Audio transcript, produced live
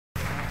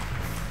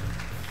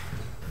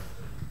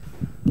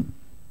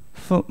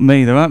Fuck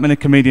me, there aren't many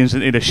comedians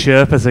that need a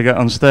Sherpa to get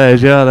on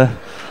stage, are there?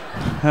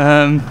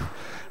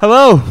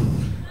 Hello?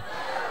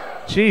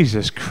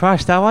 Jesus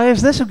Christ, how high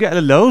is this? I'm getting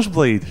a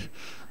nosebleed.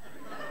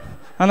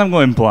 And I'm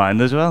going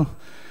blind as well.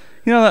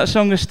 You know that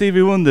song of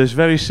Stevie Wonder's,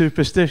 Very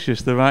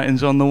Superstitious, The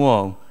Writing's on the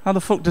Wall? How the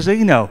fuck does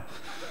he know?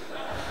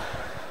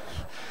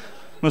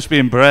 Must be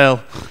in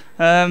Braille.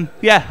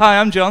 Yeah, hi,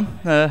 I'm John.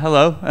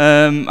 Hello.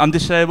 I'm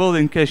disabled,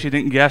 in case you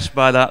didn't guess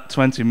by that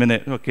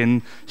 20-minute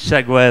fucking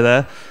segue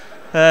there.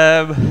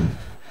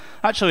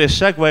 Actually, a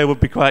segue would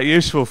be quite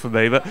useful for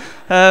me, but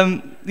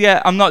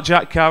yeah, I'm not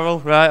Jack Carroll,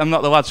 right? I'm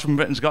not the lads from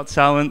Britain's Got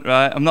Talent,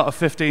 right? I'm not a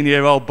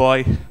 15-year-old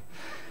boy.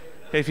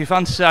 If you're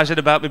fantasising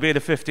about me being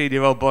a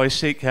 15-year-old boy,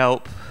 seek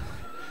help.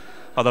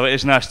 Although it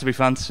is nice to be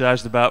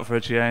fantasised about for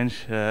a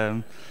change.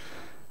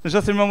 There's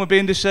nothing wrong with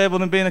being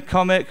disabled and being a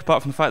comic,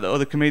 apart from the fact that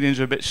other comedians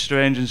are a bit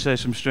strange and say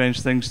some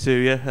strange things to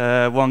you.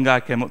 One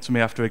guy came up to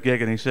me after a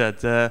gig and he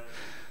said,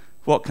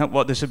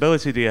 what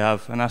disability do you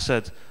have? And I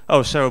said,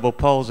 oh, cerebral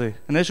palsy.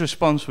 And his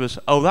response was,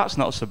 oh, that's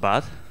not so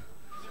bad.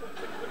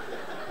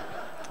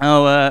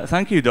 Oh,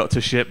 thank you, Dr.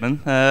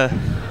 Shipman. I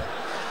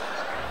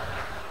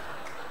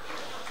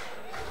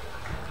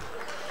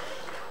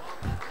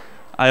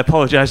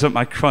apologise that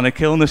my chronic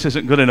illness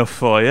isn't good enough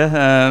for you.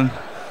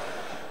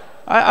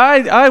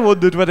 I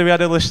wondered whether he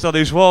had a list on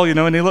his wall, you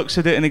know, and he looks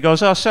at it and he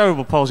goes, oh,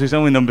 cerebral palsy is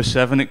only number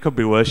 7, it could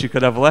be worse, you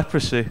could have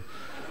leprosy.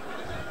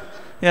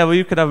 Yeah, well,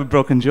 you could have a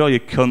broken jaw, you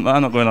cunt, but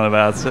I'm not going on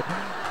about it.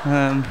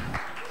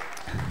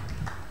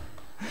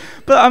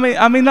 But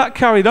I mean, that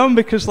carried on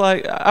because,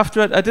 like,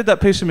 after I did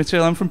that piece of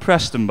material, I'm from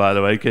Preston, by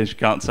the way, in case you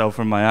can't tell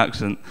from my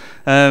accent.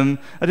 I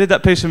did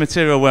that piece of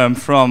material where I'm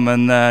from,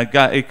 and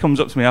he comes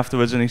up to me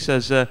afterwards and he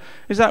says,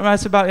 is that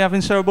right about you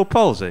having cerebral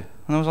palsy?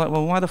 And I was like,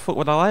 well, why the fuck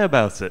would I lie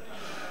about it?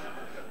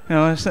 You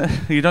know,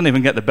 you don't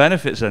even get the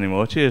benefits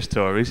anymore. Cheers,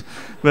 Tories.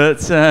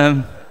 But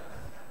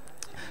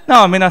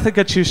no, I mean, I think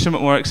I'd choose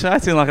something more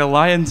exciting, like a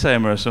lion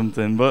tamer or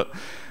something. But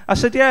I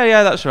said,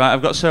 yeah, that's right.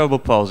 I've got cerebral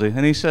palsy.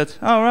 And he said,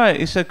 oh, right.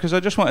 He said, because I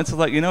just wanted to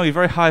let you know you're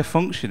very high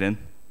functioning.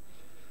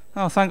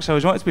 Oh, thanks. I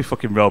always wanted to be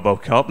fucking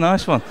RoboCop.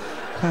 Nice one.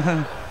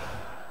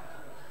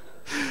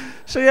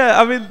 So yeah,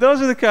 I mean,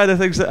 those are the kind of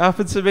things that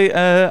happen to me.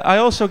 I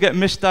also get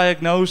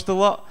misdiagnosed a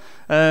lot.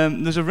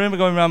 There's a rumour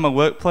going around my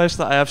workplace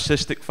that I have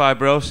cystic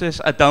fibrosis.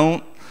 I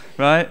don't,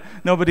 right?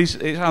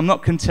 I'm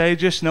not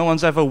contagious. No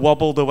one's ever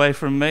wobbled away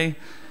from me.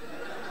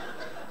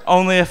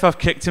 Only if I've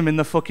kicked him in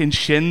the fucking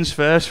shins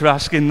first for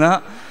asking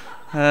that.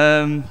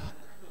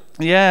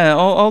 Yeah,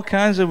 all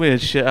kinds of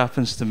weird shit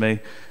happens to me.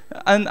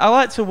 And I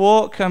like to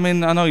walk. I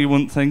mean, I know you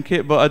wouldn't think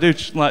it, but I do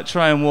like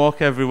try and walk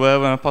everywhere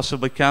when I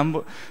possibly can.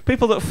 But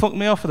people that fuck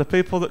me off are the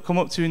people that come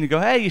up to you and you go,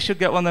 hey, you should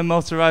get one of them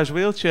motorised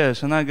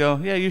wheelchairs. And I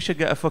go, yeah, you should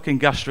get a fucking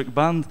gastric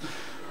band.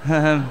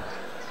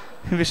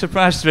 You'd be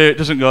surprised to hear it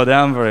doesn't go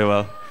down very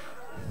well.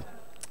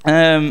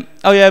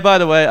 Oh yeah, by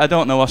the way, I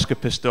don't know Oscar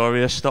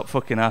Pistorius. Stop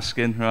fucking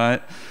asking,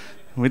 right?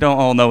 We don't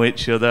all know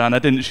each other, and I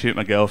didn't shoot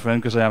my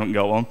girlfriend because I haven't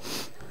got one.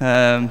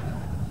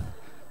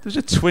 There's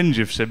a twinge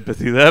of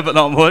sympathy there, but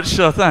not much,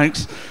 so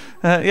thanks.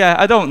 Yeah,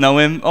 I don't know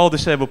him. All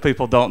disabled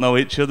people don't know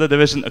each other. There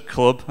isn't a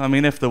club. I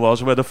mean, if there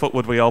was, where the fuck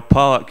would we all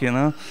park, you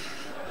know?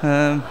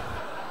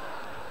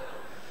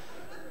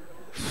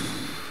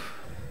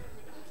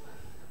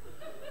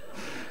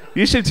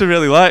 You seem to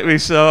really like me,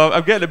 so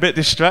I'm getting a bit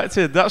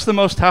distracted. That's the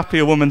most happy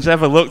a woman's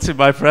ever looked in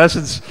my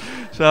presence.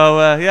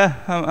 So, yeah,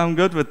 I'm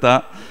good with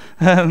that.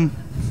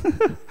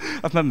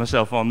 I've made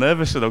myself all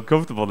nervous and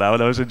uncomfortable now,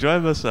 and I was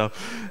enjoying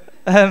myself.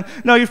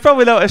 No, you've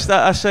probably noticed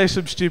that I say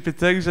some stupid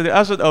things, and it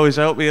hasn't always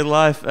helped me in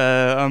life.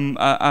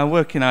 I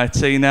work in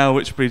IT now,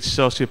 which breeds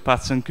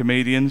sociopaths and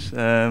comedians.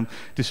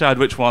 Decide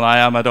which one I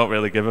am, I don't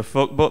really give a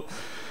fuck. But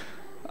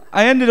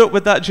I ended up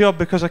with that job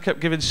because I kept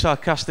giving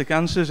sarcastic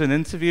answers in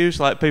interviews.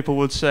 Like, people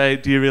would say,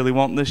 do you really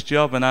want this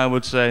job? And I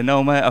would say,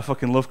 no, mate, I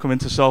fucking love coming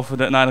to Salford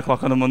at 9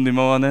 o'clock on a Monday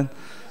morning.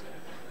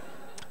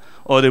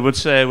 Or they would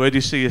say, where do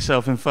you see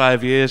yourself in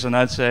 5 years? And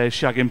I'd say,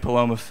 shagging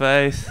Paloma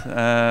Faith.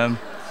 I'm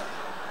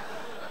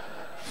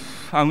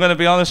going to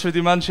be honest with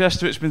you,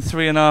 Manchester, it's been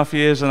 3.5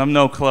 years and I'm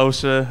no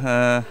closer.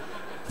 I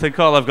think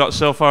all I've got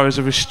so far is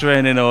a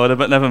restraining order,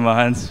 but never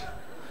mind.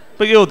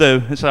 But you'll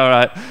do, it's all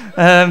right.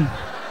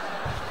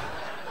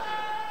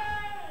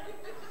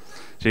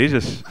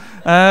 Jesus.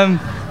 I've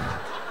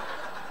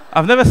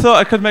never thought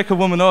I could make a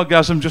woman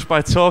orgasm just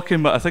by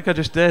talking, but I think I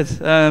just did.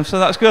 So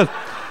that's good.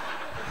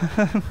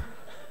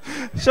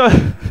 So,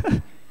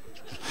 I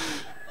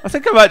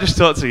think I might just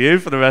talk to you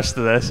for the rest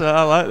of this.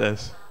 I like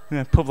this.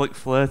 Yeah, public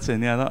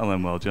flirting. Yeah, that'll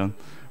end well, John.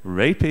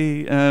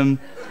 Rapey.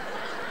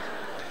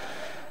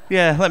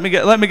 Yeah, let me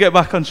get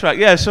back on track.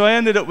 Yeah, so I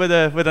ended up with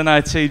an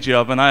IT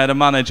job, and I had a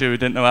manager who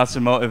didn't know how to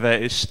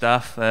motivate his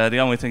staff. The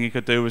only thing he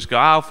could do was go,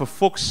 "Oh, for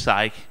fuck's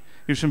sake!"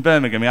 He was from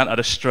Birmingham. He hadn't had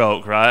a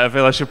stroke, right? I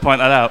feel I should point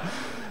that out.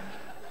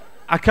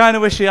 I kind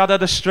of wish he had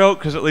a stroke,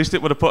 because at least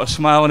it would have put a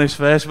smile on his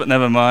face. But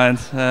never mind.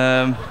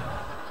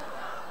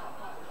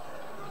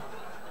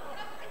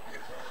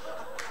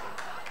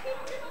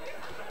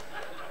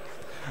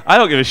 I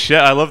don't give a shit,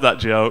 I love that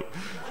joke.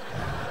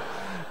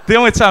 The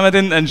only time I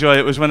didn't enjoy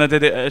it was when I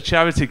did it at a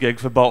charity gig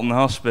for Bolton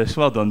Hospice.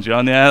 Well done,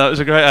 John. Yeah, that was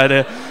a great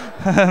idea.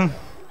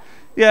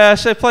 Yeah, I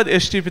say plenty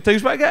of stupid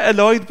things, but I get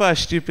annoyed by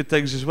stupid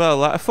things as well.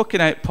 Like, I fucking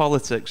hate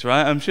politics,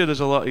 right? I'm sure there's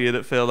a lot of you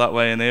that feel that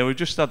way in here. We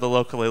just had the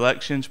local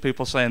elections,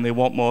 people saying they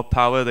want more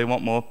power, they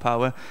want more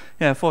power.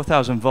 Yeah,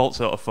 4,000 volts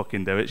ought to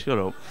fucking do it, shut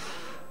up.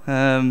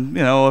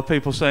 You know, or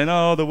people saying,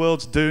 oh, the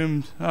world's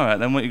doomed. All right,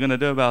 then what are you going to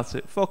do about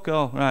it? Fuck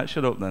all. Right,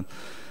 shut up then.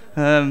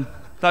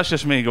 That's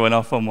just me going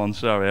off on one,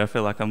 sorry. I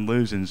feel like I'm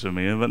losing some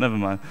here, but never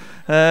mind.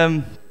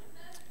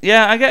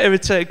 Yeah, I get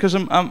irritated because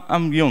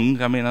I'm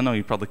young. I mean, I know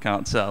you probably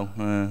can't tell.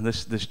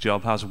 This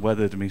job has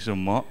weathered me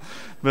somewhat.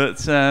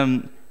 But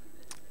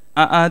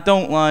I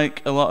don't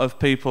like a lot of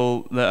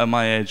people that are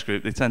my age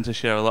group. They tend to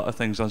share a lot of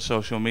things on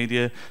social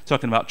media,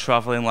 talking about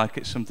travelling like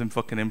it's something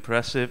fucking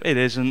impressive. It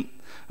isn't.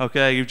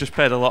 Okay, you've just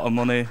paid a lot of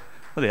money.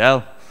 What the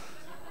hell?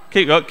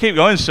 Keep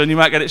going, son. You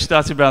might get it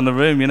started around the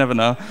room. You never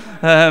know.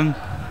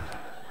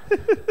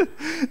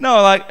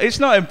 No, like, it's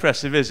not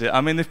impressive, is it? I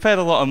mean, they've paid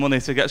a lot of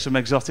money to get some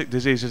exotic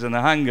diseases and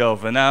a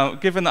hangover. Now,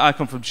 given that I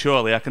come from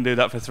Chorley, I can do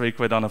that for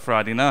 £3 on a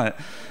Friday night.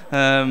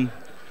 And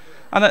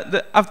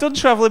I've done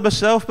travelling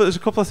myself, but there's a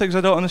couple of things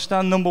I don't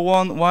understand. Number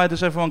one, why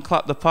does everyone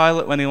clap the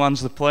pilot when he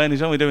lands the plane?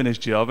 He's only doing his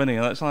job, isn't he?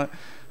 It's like,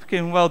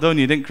 fucking well done,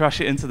 you didn't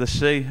crash it into the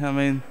sea. I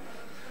mean,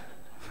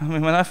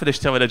 when I finish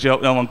telling a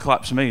joke, no one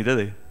claps me, did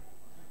he?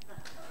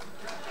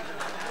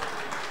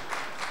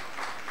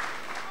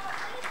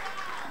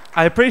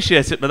 I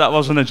appreciate it, but that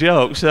wasn't a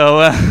joke. So,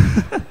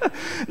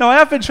 no, I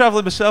have been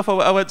travelling myself.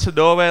 I went to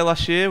Norway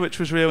last year, which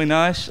was really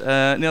nice.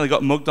 Nearly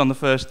got mugged on the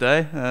first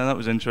day. That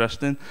was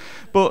interesting.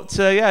 But,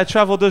 yeah,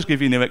 travel does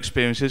give you new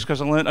experiences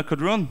because I learnt I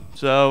could run.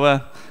 So,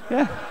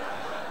 yeah,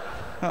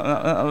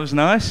 that was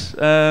nice.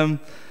 Now,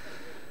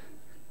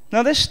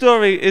 this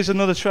story is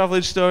another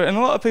travelling story, and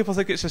a lot of people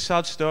think it's a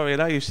sad story,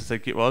 and I used to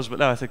think it was, but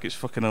now I think it's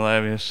fucking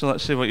hilarious. So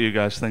let's see what you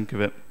guys think of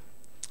it.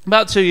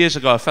 About 2 years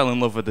ago, I fell in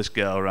love with this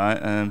girl,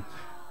 right?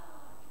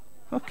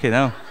 Okay,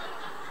 now.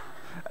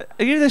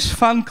 Are you this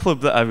fan club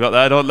that I've got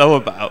that I don't know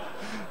about?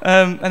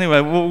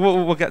 Anyway,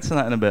 we'll get to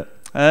that in a bit.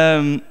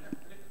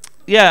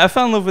 Yeah, I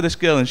fell in love with this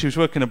girl and she was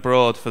working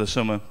abroad for the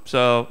summer.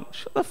 So,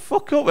 shut the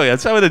fuck up, man. I'm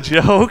telling a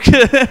joke.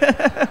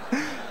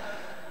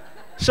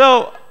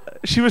 So,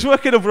 she was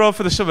working abroad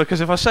for the summer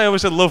because if I say I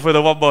was in love with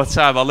her one more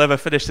time, I'll never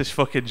finish this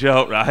fucking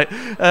joke, right?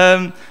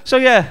 So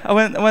yeah, I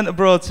went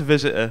abroad to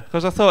visit her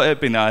because I thought it'd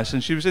be nice,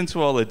 and she was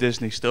into all the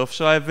Disney stuff,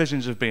 so I had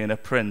visions of being a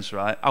prince,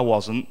 right? I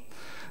wasn't.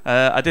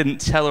 I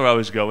didn't tell her I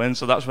was going,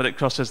 so that's when it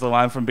crosses the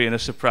line from being a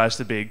surprise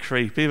to being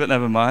creepy, but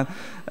never mind.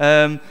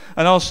 And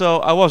also,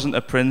 I wasn't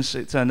a prince.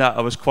 It turned out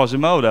I was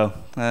Quasimodo.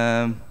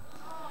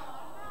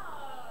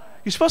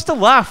 You're supposed to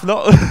laugh,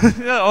 not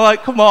you know,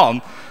 like, come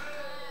on.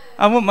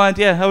 I wouldn't mind,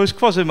 yeah, I was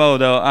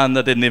Quasimodo, and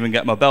I didn't even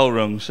get my bell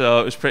rung,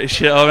 so it was pretty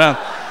shit all around.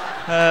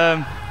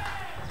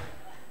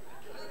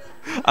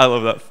 I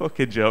love that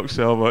fucking joke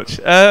so much.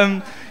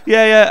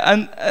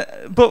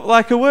 But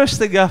like a worse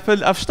thing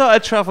happened. I've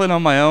started travelling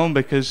on my own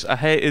because I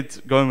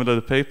hated going with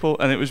other people,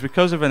 and it was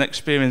because of an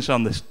experience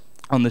on this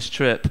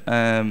trip.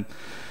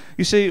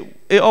 You see,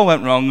 it all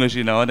went wrong, as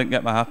you know. I didn't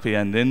get my happy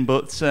ending,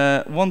 but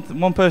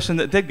one person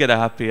that did get a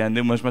happy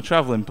ending was my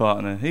travelling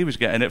partner. He was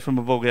getting it from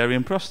a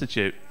Bulgarian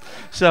prostitute.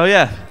 So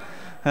yeah,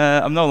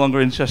 I'm no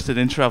longer interested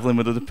in travelling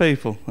with other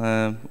people,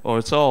 or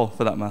at all,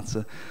 for that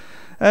matter.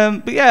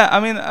 But yeah, I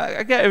mean,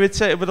 I get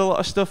irritated with a lot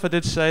of stuff. I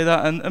did say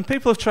that, and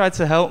people have tried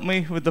to help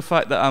me with the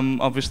fact that I'm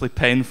obviously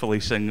painfully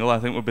single, I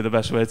think would be the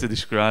best way to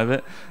describe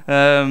it.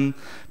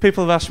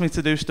 People have asked me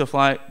to do stuff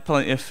like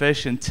Plenty of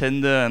Fish and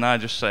Tinder, and I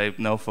just say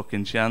no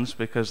fucking chance,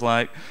 because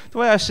like, the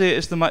way I see it,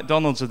 it's the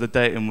McDonald's of the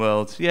dating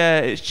world. Yeah,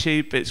 it's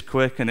cheap, it's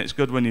quick, and it's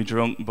good when you're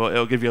drunk, but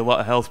it'll give you a lot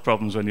of health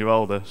problems when you're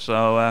older,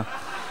 so...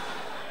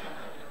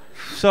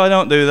 So I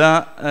don't do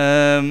that.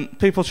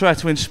 People try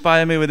to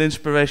inspire me with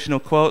inspirational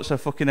quotes. I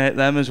fucking hate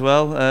them as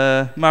well.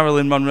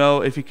 Marilyn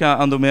Monroe, if you can't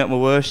handle me at my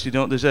worst, you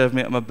don't deserve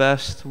me at my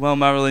best. Well,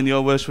 Marilyn,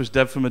 your worst was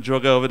dead from a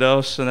drug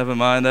overdose, so never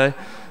mind, eh?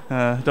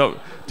 Don't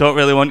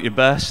really want your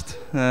best.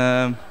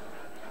 Tiger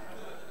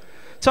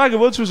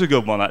Woods was a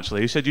good one,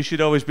 actually. He said you should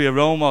always be a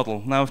role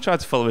model. Now, I've tried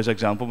to follow his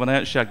example, but I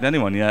haven't shagged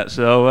anyone yet,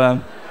 so...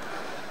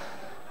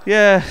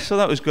 yeah, so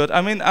that was good.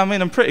 I mean,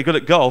 I'm pretty good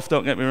at golf,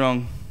 don't get me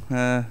wrong.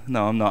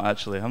 No, I'm not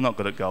actually. I'm not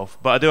good at golf,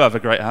 but I do have a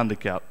great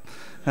handicap.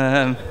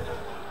 That's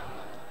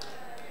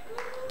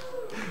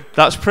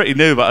pretty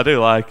new, but I do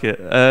like it.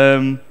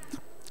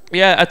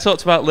 Yeah, I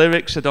talked about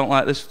lyrics. I don't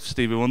like this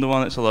Stevie Wonder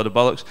one. It's a load of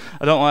bollocks.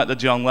 I don't like the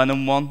John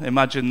Lennon one.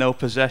 Imagine no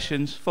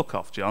possessions. Fuck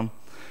off, John.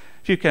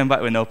 If you came back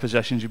with no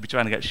possessions, you'd be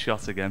trying to get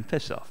shot again.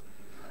 Piss off.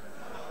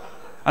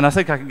 And I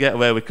think I can get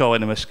away with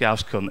calling him a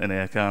scouse cunt in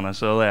here, can't I?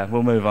 So yeah,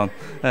 we'll move on.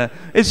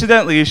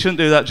 Incidentally, you shouldn't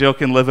do that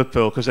joke in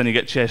Liverpool, because then you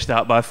get chased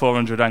out by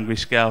 400 angry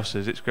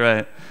scousers. It's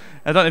great.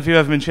 I don't know if you've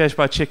ever been chased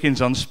by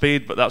chickens on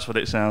speed, but that's what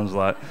it sounds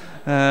like.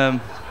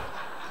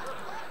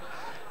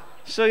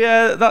 So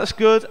yeah, that's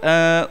good.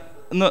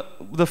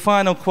 The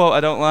final quote I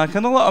don't like,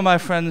 and a lot of my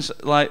friends,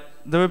 like,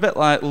 they're a bit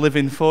like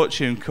living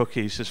fortune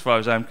cookies as far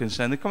as I'm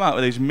concerned. They come out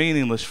with these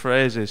meaningless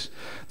phrases.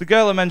 The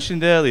girl I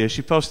mentioned earlier,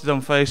 she posted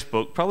on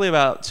Facebook, probably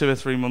about 2 or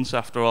 3 months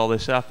after all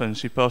this happened,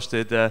 she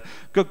posted,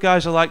 good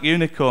guys are like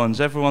unicorns,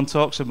 everyone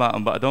talks about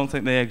them, but I don't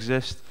think they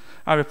exist.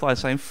 I replied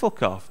saying,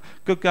 fuck off.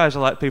 Good guys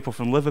are like people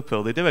from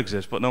Liverpool, they do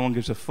exist, but no one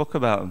gives a fuck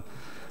about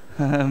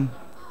them.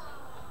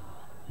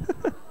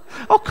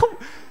 Oh, come,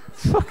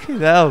 fucking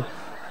hell.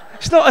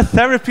 It's not a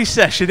therapy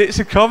session, it's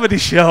a comedy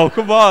show,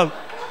 come on.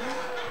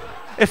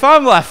 If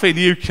I'm laughing,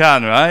 you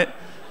can, right?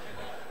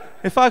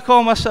 If I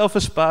call myself a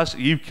spaz,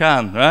 you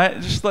can, right?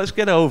 Just let's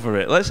get over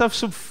it. Let's have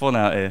some fun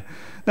out here.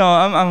 No,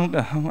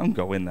 I'm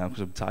going now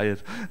because I'm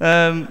tired.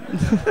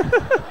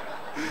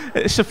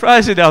 It's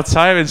surprising how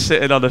tiring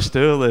sitting on a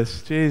stool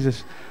is.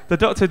 Jesus. The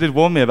doctor did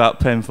warn me about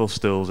painful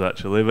stools,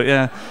 actually, but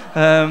yeah.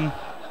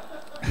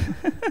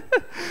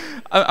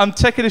 I'm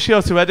taking a show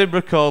to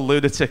Edinburgh called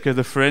Lunatic of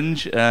the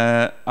Fringe.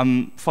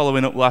 I'm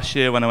following up last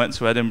year when I went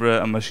to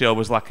Edinburgh and my show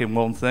was lacking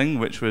one thing,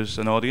 which was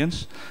an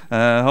audience.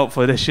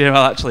 Hopefully this year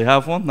I'll actually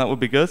have one, that would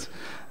be good.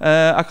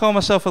 I call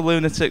myself a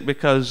lunatic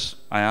because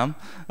I am.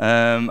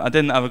 I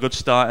didn't have a good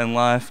start in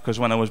life because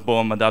when I was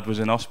born my dad was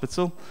in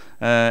hospital.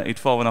 He'd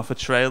fallen off a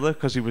trailer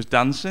because he was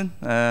dancing.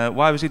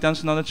 Why was he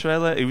dancing on a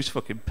trailer? He was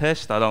fucking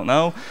pissed, I don't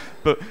know.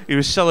 But he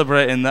was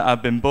celebrating that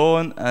I'd been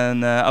born,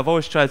 and I've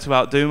always tried to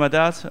outdo my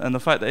dad, and the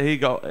fact that he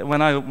got,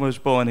 when I was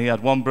born he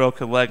had one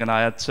broken leg and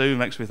I had two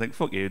makes me think,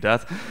 fuck you,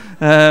 Dad.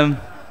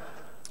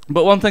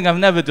 But one thing I've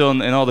never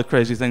done in all the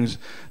crazy things,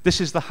 this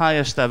is the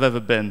highest I've ever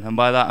been, and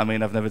by that I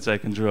mean I've never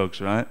taken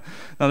drugs, right?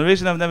 Now the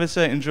reason I've never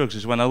taken drugs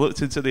is when I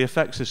looked into the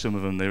effects of some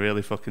of them, they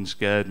really fucking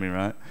scared me,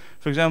 right?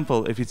 For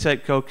example, if you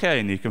take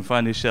cocaine, you can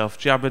find yourself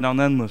jabbering on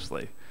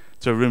endlessly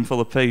to a room full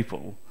of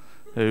people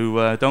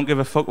who don't give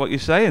a fuck what you're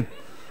saying.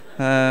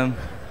 And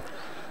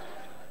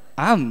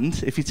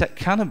if you take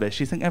cannabis,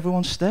 you think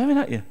everyone's staring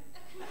at you.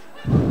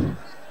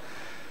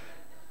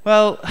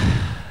 Well,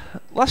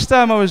 last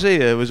time I was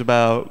here was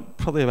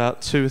probably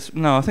about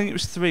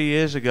 3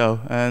 years ago,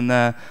 and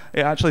it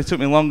actually took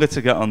me longer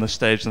to get on the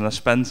stage than I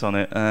spent on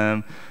it.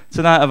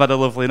 Tonight I've had a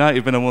lovely night,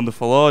 you've been a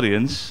wonderful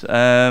audience.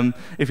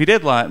 If you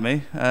did like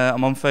me,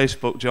 I'm on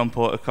Facebook, John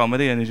Porter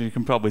Comedy, and as you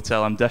can probably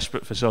tell I'm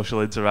desperate for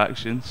social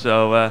interaction,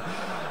 so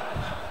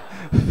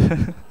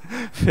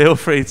feel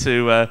free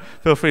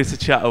to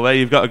chat away.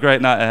 You've got a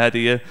great night ahead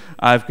of you.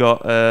 I've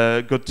got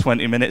a good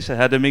 20 minutes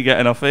ahead of me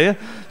getting off here,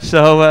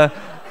 so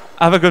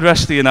have a good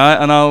rest of your night,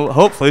 and I'll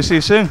hopefully see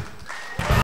you soon.